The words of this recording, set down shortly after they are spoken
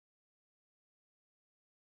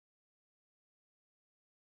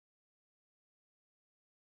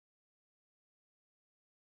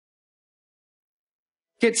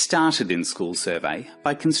Get started in School Survey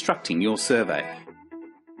by constructing your survey.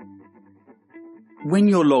 When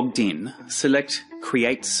you're logged in, select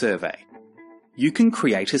Create Survey. You can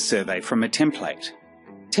create a survey from a template.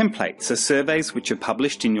 Templates are surveys which are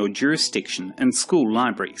published in your jurisdiction and school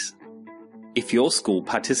libraries. If your school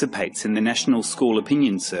participates in the National School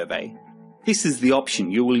Opinion Survey, this is the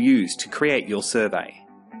option you will use to create your survey.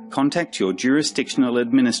 Contact your jurisdictional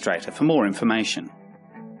administrator for more information.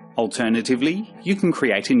 Alternatively, you can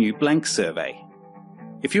create a new blank survey.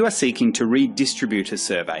 If you are seeking to redistribute a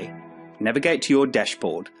survey, navigate to your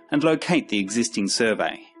dashboard and locate the existing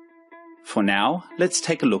survey. For now, let's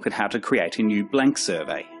take a look at how to create a new blank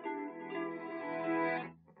survey.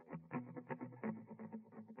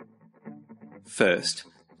 First,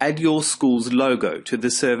 add your school's logo to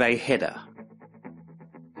the survey header.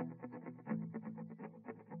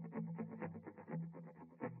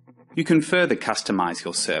 You can further customize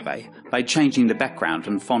your survey by changing the background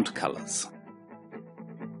and font colors.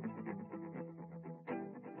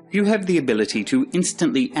 You have the ability to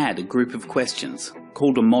instantly add a group of questions,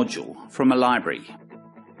 called a module, from a library.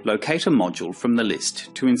 Locate a module from the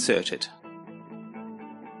list to insert it.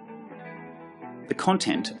 The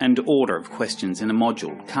content and order of questions in a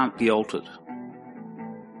module can't be altered.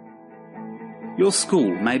 Your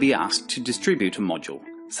school may be asked to distribute a module,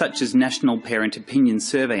 such as National Parent Opinion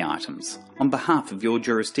Survey items, on behalf of your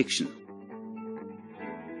jurisdiction.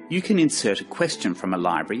 You can insert a question from a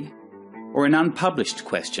library or an unpublished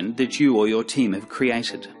question that you or your team have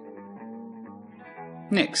created.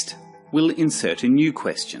 Next, we'll insert a new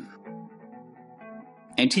question.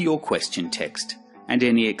 Enter your question text and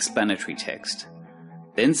any explanatory text.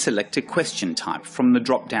 Then select a question type from the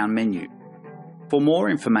drop-down menu. For more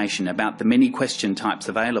information about the many question types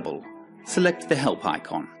available, select the Help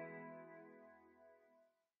icon.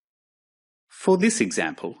 For this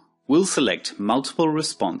example, we'll select Multiple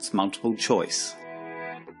Response Multiple Choice.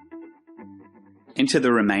 Enter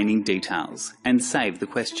the remaining details and save the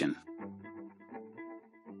question.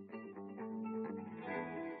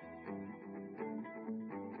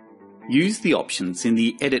 Use the options in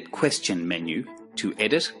the Edit Question menu to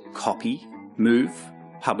edit, copy, move,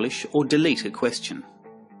 publish or delete a question.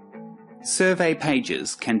 Survey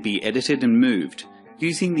pages can be edited and moved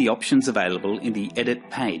using the options available in the Edit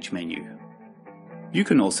Page menu. You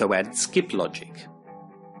can also add skip logic.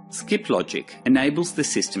 Skip logic enables the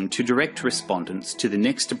system to direct respondents to the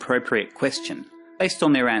next appropriate question based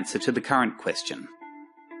on their answer to the current question.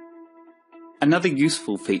 Another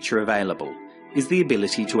useful feature available is the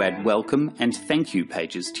ability to add welcome and thank you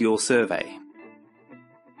pages to your survey.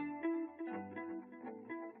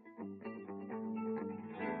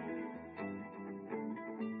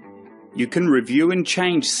 You can review and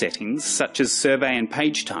change settings such as survey and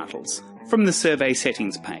page titles from the Survey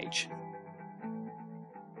Settings page.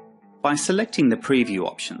 By selecting the preview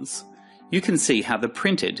options, you can see how the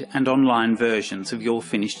printed and online versions of your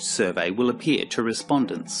finished survey will appear to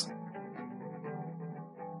respondents.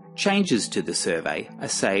 Changes to the survey are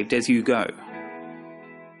saved as you go.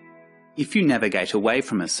 If you navigate away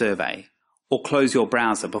from a survey or close your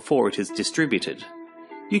browser before it is distributed,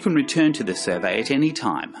 you can return to the survey at any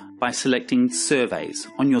time by selecting Surveys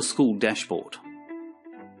on your school dashboard.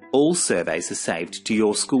 All surveys are saved to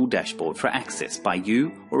your school dashboard for access by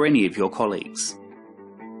you or any of your colleagues.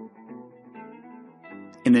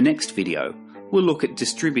 In the next video, we'll look at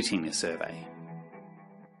distributing a survey.